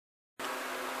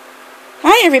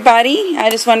Hi everybody,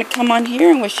 I just want to come on here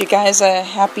and wish you guys a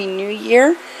happy new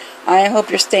year. I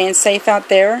hope you're staying safe out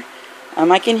there.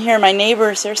 I can hear my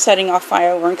neighbors, they're setting off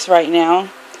fireworks right now.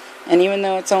 And even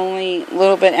though it's only a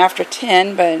little bit after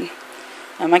 10, but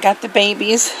I got the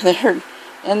babies, they're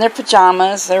in their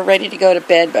pajamas, they're ready to go to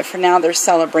bed, but for now they're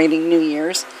celebrating New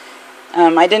Year's.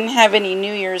 I didn't have any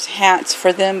New Year's hats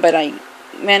for them, but I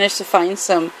managed to find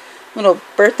some little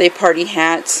birthday party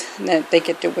hats that they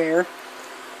get to wear.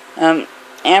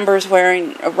 Amber's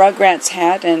wearing a Rugrats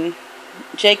hat, and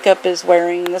Jacob is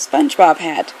wearing the SpongeBob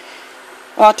hat.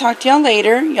 Well, I'll talk to y'all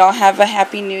later. Y'all have a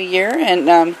happy new year,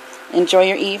 and enjoy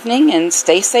your evening, and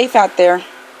stay safe out there.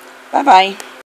 Bye-bye.